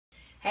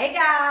Hey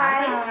guys.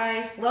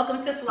 Hi guys. Welcome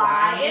to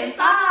Fly in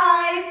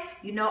 5.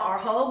 You know our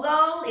whole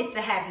goal is to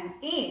have you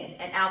in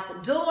and out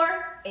the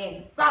door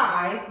in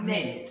 5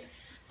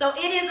 minutes. So it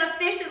is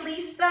officially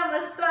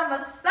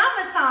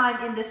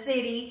summertime in the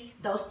city.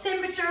 Those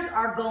temperatures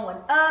are going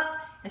up,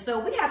 and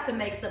so we have to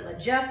make some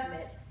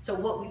adjustments to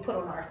what we put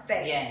on our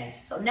face.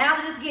 Yes. So now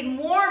that it's getting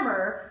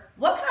warmer,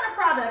 what kind of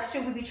products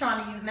should we be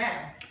trying to use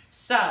now?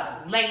 So,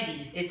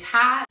 ladies, it's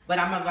hot, but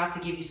I'm about to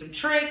give you some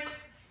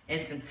tricks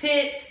and some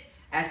tips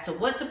as to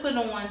what to put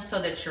on so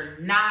that you're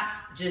not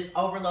just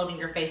overloading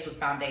your face with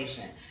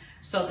foundation.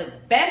 So the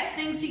best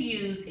thing to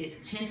use is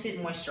Tinted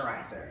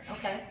Moisturizer.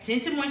 Okay.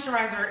 Tinted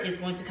Moisturizer is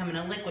going to come in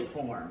a liquid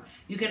form.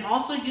 You can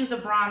also use a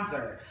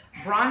bronzer.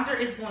 Bronzer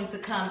is going to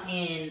come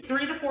in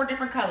 3 to 4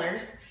 different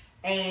colors,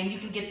 and you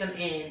can get them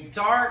in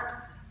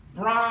dark,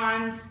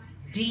 bronze,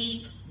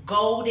 deep,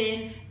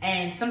 golden,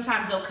 and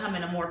sometimes they'll come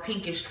in a more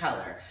pinkish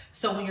color.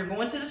 So when you're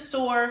going to the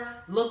store,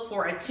 look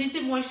for a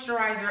tinted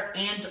moisturizer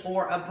and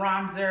or a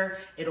bronzer.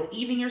 It'll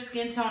even your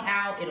skin tone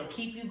out. It'll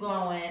keep you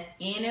glowing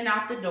in and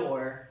out the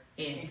door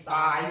in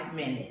 5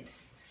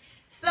 minutes.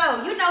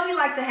 So, you know we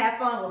like to have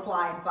fun with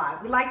Fly in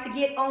 5. We like to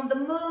get on the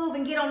move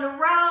and get on the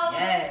road.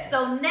 Yes.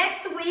 So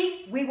next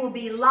week, we will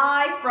be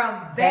live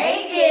from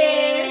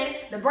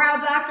Vegas. The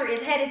Brow Doctor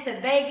is headed to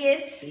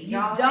Vegas. See You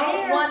y'all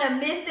don't there. want to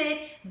miss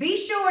it. Be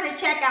sure to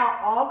check out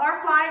all our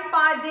Fly in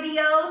 5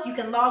 videos. You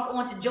can log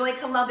on to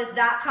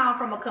joycolumbus.com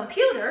from a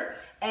computer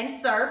and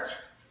search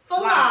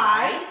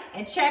Fly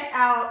and check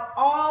out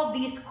all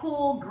these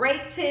cool,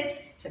 great tips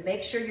to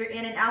make sure you're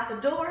in and out the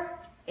door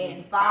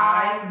in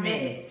 5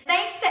 minutes.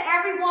 Thanks to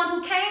everyone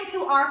who came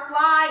to our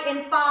Fly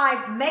in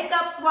 5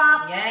 makeup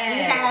swap.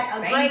 Yes,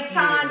 we had a great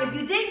time. you. If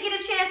you didn't get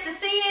a chance to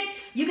see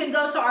it, you can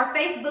go to our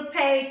Facebook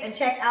page and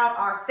check out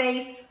our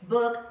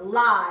Facebook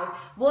Live.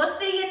 We'll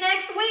see you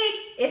next week.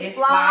 It's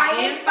Fly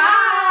in 5.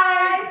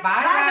 Bye,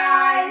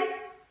 guys.